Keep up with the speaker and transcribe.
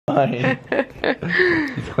Fine.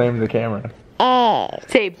 He's claiming the camera.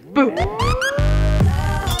 Say boo.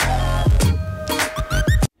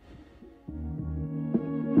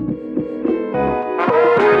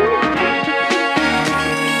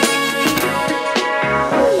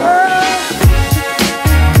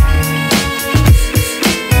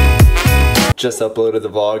 Just uploaded the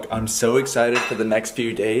vlog. I'm so excited for the next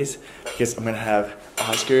few days because I'm gonna have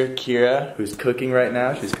Oscar, Kyra, who's cooking right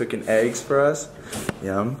now. She's cooking eggs for us.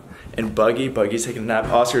 Yum. And Buggy's taking a nap.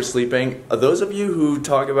 Oscar's sleeping. Those of you who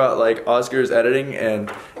talk about like Oscar's editing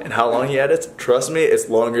and how long he edits, trust me, it's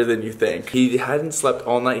longer than you think. He hadn't slept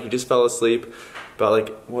all night. He just fell asleep about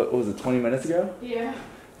like, what was it, 20 minutes ago? Yeah.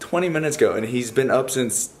 20 minutes ago, and he's been up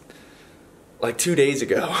since like 2 days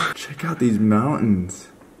ago. Check out these mountains.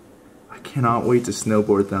 I cannot wait to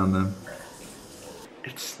snowboard down them.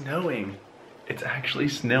 It's snowing. It's actually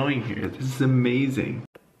snowing here. This is amazing.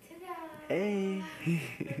 Hey.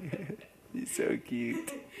 He's so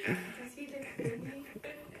cute.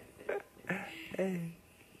 Hey.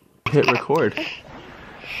 Hit record.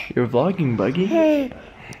 You're vlogging, Buggy. Hey.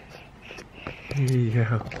 Here you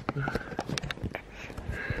go.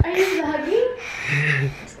 Are you vlogging?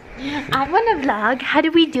 I want to vlog. How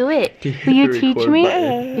do we do it? Will you teach me?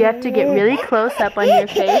 Button. You have to get really close up on your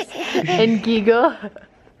face and giggle.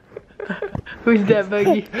 Who's that,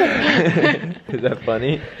 Buggy? Is that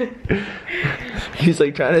funny? He's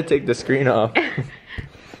like trying to take the screen off.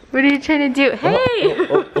 What are you trying to do? Hey!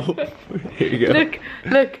 Oh. Here you go.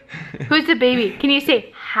 Look. Who's the baby? Can you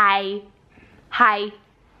say hi? Hi. He's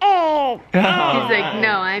like,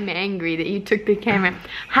 no, I'm angry that you took the camera.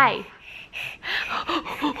 Hi.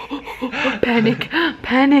 Panic.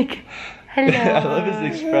 Hello. I love his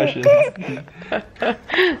expressions.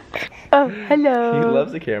 Oh, hello. He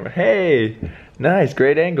loves the camera. Hey, nice,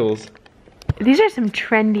 great angles. These are some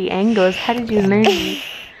trendy angles. How did you learn these?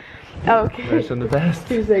 Oh, okay. They're some of the best.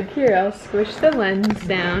 He was like, here, I'll squish the lens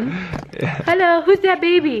down. Yeah. Hello, who's that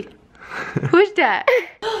baby? Who's that?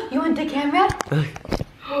 You want the camera?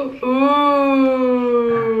 Ooh.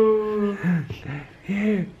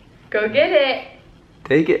 Here. Go get it.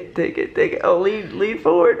 Take it. Oh, lean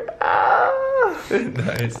forward. Ah.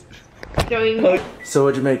 Nice. So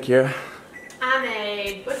what'd you make here? I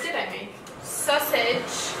made, what did I make?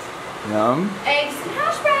 Sausage. Yum. Eggs and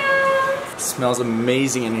hash browns. It smells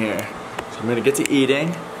amazing in here. So I'm gonna get to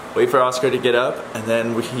eating, wait for Oscar to get up, and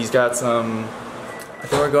then he's got some, I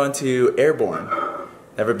think we're going to Airborne.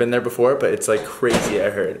 Never been there before, but it's like crazy, I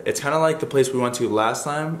heard. It's kind of like the place we went to last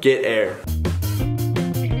time, Get Air.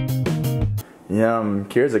 Yum,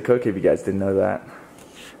 Kyra's a cook if you guys didn't know that.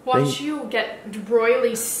 Watch you get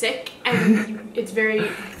royally sick, and it's very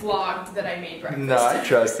vlogged that I made breakfast. No, I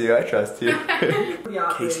trust you. Casey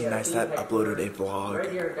Neistat uploaded a vlog. Right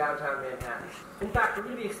here in downtown Manhattan. In fact, we're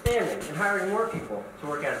going to be expanding and hiring more people to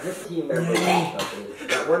work out of this team member company.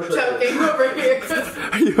 Choking over here.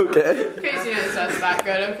 Are you okay? Casey Neistat's back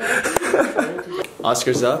good, okay?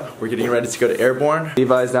 Oscar's up. We're getting ready to go to Airborne.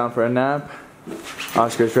 Levi's down for a nap.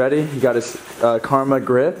 Oscar's ready. He got his Karma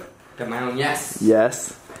grip. Got my own, yes.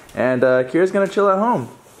 Yes. And Kyra's gonna chill at home.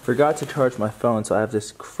 Forgot to charge my phone, so I have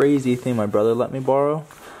this crazy thing my brother let me borrow.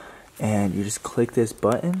 And you just click this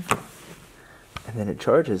button, and then it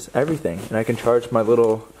charges everything. And I can charge my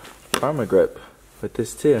little Karma grip with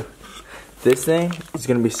this too. This thing is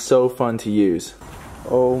gonna be so fun to use.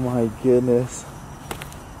 Oh my goodness.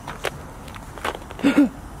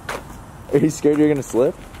 Are you scared you're gonna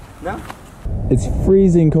slip? No. It's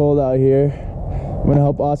freezing cold out here. I'm gonna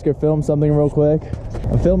help Oscar film something real quick.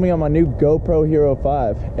 I'm filming on my new GoPro Hero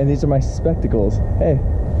 5, and these are my spectacles. Hey.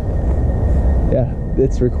 Yeah,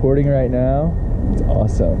 it's recording right now. It's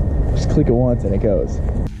awesome. Just click it once and it goes.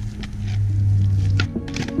 And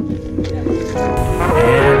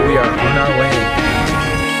we are on our way.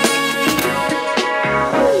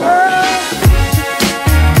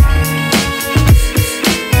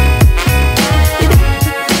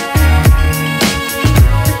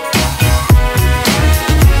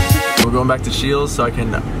 Going back to Shields so I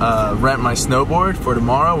can rent my snowboard for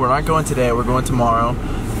tomorrow. We're not going today, we're going tomorrow.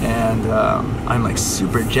 And I'm like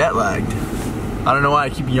super jet lagged. I don't know why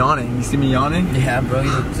I keep yawning. You see me yawning? Yeah, bro,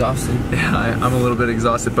 you look exhausted. Yeah, I'm a little bit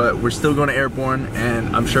exhausted, but we're still going to Airborne,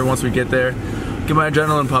 and I'm sure once we get there, get my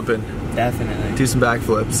adrenaline pumping. Definitely. Do some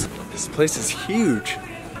backflips. This place is huge.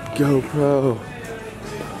 GoPro.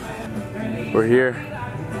 We're here.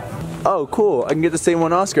 Oh, cool. I can get the same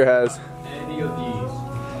one Oscar has.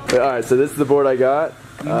 Alright, so this is the board I got.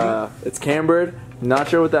 It's cambered. Not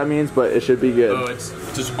sure what that means, but it should be good. Oh, it's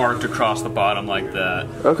just arced across the bottom like that.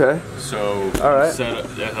 Okay. So all right.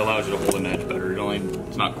 that allows you to hold an edge better.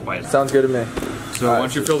 It's not quite. Sounds good to me. So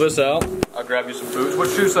once you fill this out, I'll grab you some food. What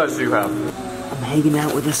shoe size do you have? I'm hanging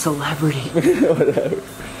out with a celebrity. Whatever.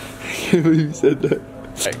 I can't believe you said that.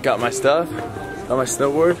 I got my stuff, got my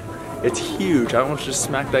snowboard. It's huge. I almost just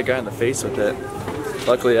smacked that guy in the face with it.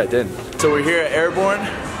 Luckily I didn't. So we're here at Airborne.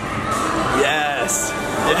 Yes,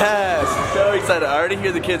 yes, so excited. I already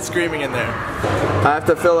hear the kids screaming in there. I have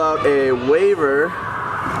to fill out a waiver,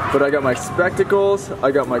 but I got my spectacles,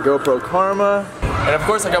 I got my GoPro Karma, and of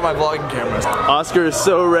course I got my vlogging cameras. Oscar is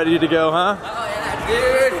so ready to go, huh? Oh yeah,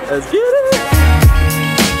 dude. Let's get it.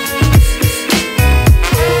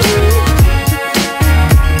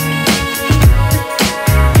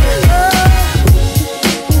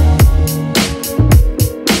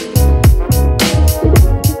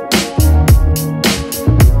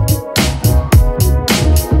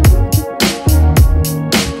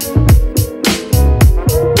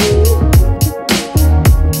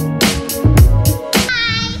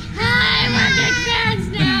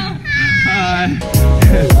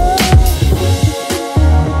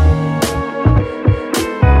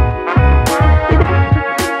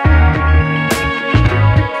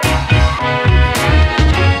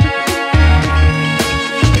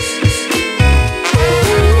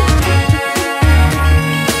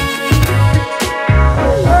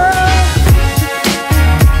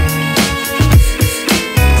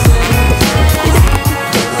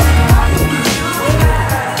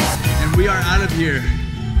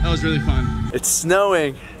 Really fun. It's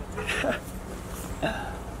snowing.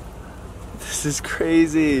 This is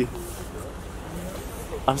crazy.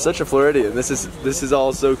 I'm such a Floridian. This is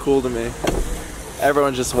all so cool to me.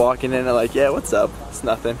 Everyone's just walking in and like, yeah, what's up? It's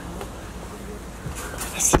nothing.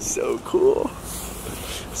 This is so cool.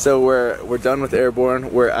 So we're done with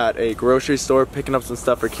Airborne. We're at a grocery store picking up some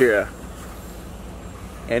stuff for Kyra.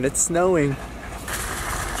 And it's snowing.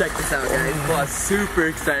 Check this out, guys. I'm super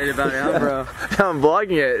excited about it, huh, bro? I'm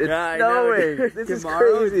vlogging it. It's snowing. This is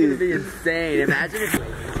crazy. It's gonna be insane. Imagine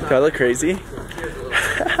if. Do I look crazy?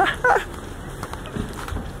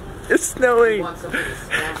 It's snowing.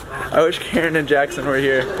 I wish Karen and Jackson were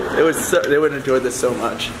here. They would enjoy this so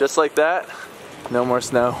much. Just like that, no more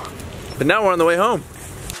snow. But now we're on the way home.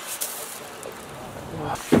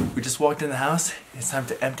 We just walked in the house. It's time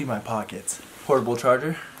to empty my pockets. Portable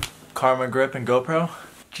charger, Karma grip and GoPro,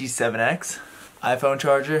 G7X, iPhone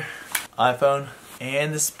charger, iPhone,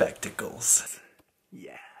 and the spectacles.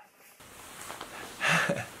 Yeah.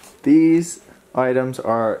 These items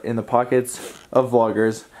are in the pockets of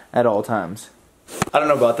vloggers at all times. I don't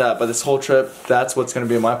know about that, but this whole trip, that's what's gonna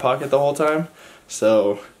be in my pocket the whole time.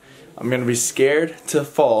 So I'm gonna be scared to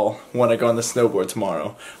fall when I go on the snowboard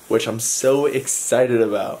tomorrow, which I'm so excited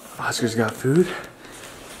about. Oscar's got food.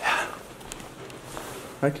 Yeah.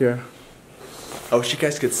 Hi, Kyra. I wish you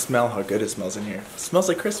guys could smell how good it smells in here. It smells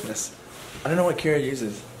like Christmas. I don't know what Kyra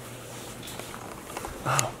uses.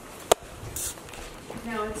 Oh.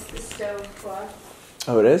 No, it's the stove, Khoa.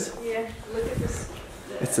 Oh, it is? Yeah, look at this.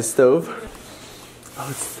 It's a stove? Oh,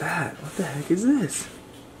 it's that. What the heck is this?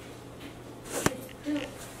 It's poop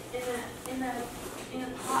in a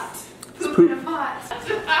pot. It's poop. In a pot.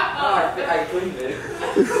 Oh, I cleaned it.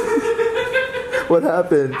 What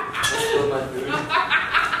happened?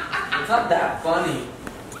 It's not that funny.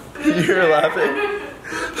 You're laughing?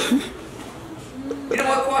 You know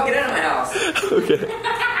what, Khoa? Get out of my house. Okay.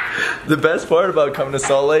 The best part about coming to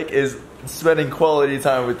Salt Lake is spending quality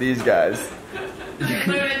time with these guys.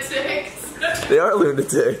 Lunatics. They are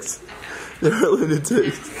lunatics. They are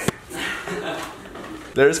lunatics.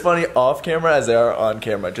 They're as funny off camera as they are on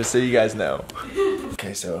camera, just so you guys know.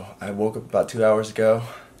 Okay, so I woke up about 2 hours ago.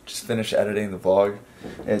 Just finished editing the vlog.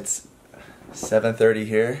 It's 7:30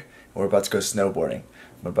 here, and we're about to go snowboarding.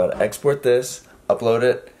 I'm about to export this, upload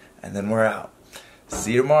it, and then we're out.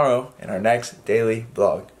 See you tomorrow in our next daily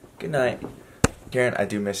vlog. Good night. Karen, I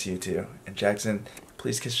do miss you too. And Jackson,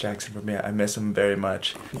 please kiss Jackson for me. I miss him very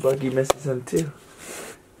much. Buggy misses him too.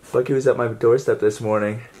 Buggy was at my doorstep this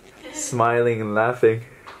morning, smiling and laughing.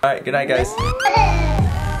 Alright, good night, guys.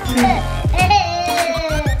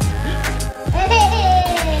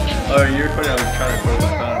 Oh, you're recording? I was trying to record my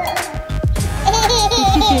phone.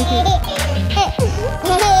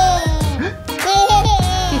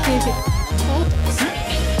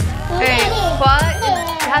 Alright, Khoa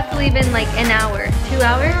has to leave in like an hour, 2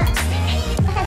 hours.